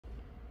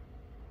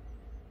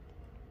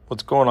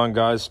What's going on,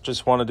 guys?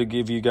 Just wanted to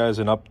give you guys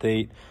an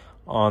update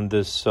on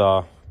this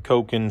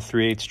Koken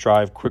 3/8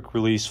 drive quick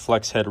release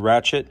flex head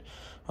ratchet.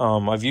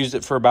 I've used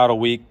it for about a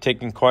week,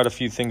 taking quite a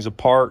few things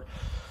apart,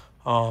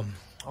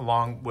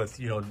 along with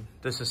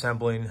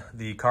disassembling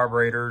the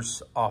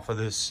carburetors off of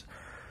this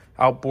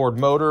outboard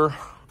motor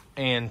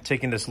and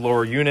taking this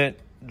lower unit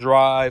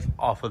drive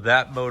off of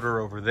that motor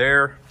over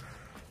there.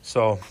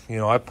 So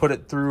I put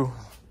it through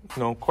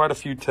quite a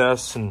few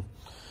tests, and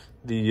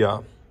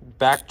the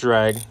back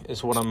drag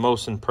is what I'm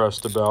most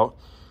impressed about.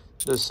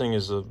 This thing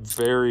is a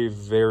very,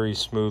 very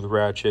smooth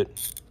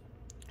ratchet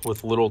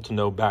with little to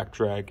no back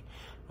drag.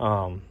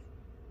 But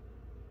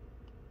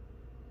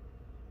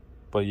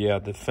yeah,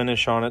 the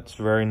finish on it's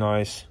very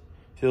nice.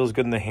 Feels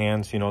good in the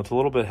hands. It's a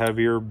little bit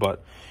heavier,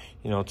 but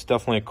it's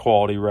definitely a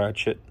quality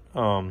ratchet.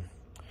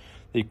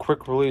 The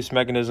quick release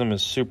mechanism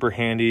is super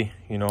handy,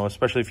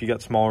 especially if you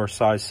got smaller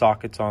size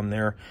sockets on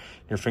there.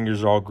 Your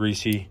fingers are all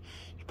greasy.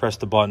 You press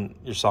the button,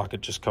 your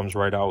socket just comes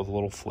right out with a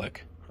little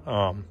flick.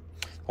 The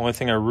only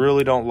thing I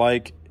really don't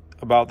like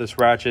about this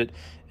ratchet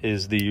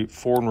is the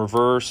forward and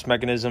reverse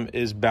mechanism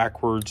is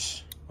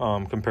backwards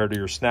compared to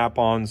your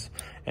snap-ons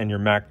and your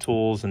Mac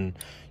tools and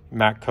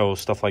Macco,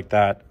 stuff like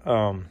that.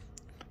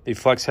 The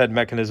flex head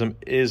mechanism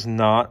is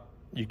not,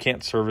 you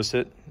can't service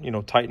it,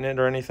 tighten it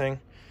or anything.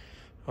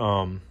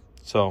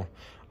 So,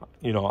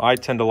 I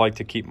tend to like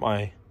to keep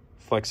my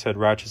flex head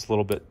ratchets a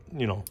little bit,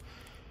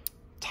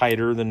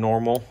 tighter than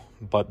normal,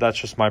 but that's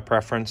just my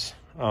preference.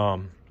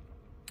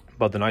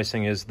 But the nice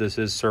thing is this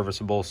is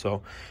serviceable,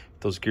 so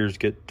if those gears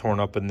get torn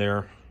up in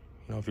there,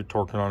 if you're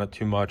torquing on it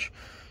too much,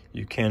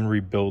 you can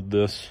rebuild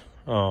this.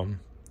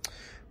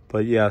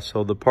 But yeah,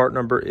 so the part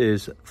number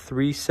is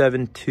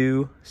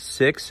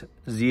 3726,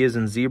 Z as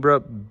in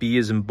zebra, B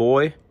as in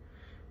boy.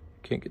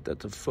 Can't get that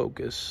to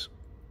focus.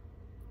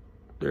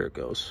 There it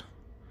goes.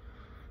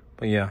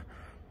 But yeah,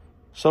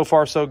 so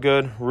far so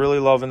good. Really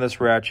loving this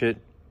ratchet.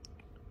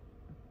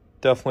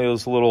 Definitely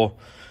it's a little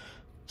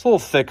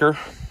thicker,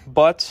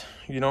 but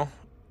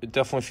it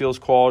definitely feels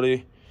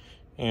quality,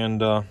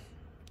 and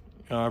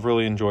I've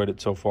really enjoyed it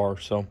so far.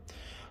 So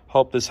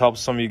hope this helps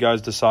some of you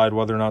guys decide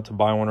whether or not to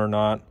buy one or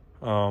not.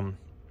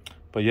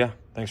 But yeah,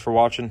 thanks for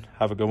watching.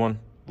 Have a good one.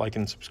 Like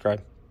and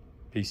subscribe.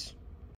 Peace.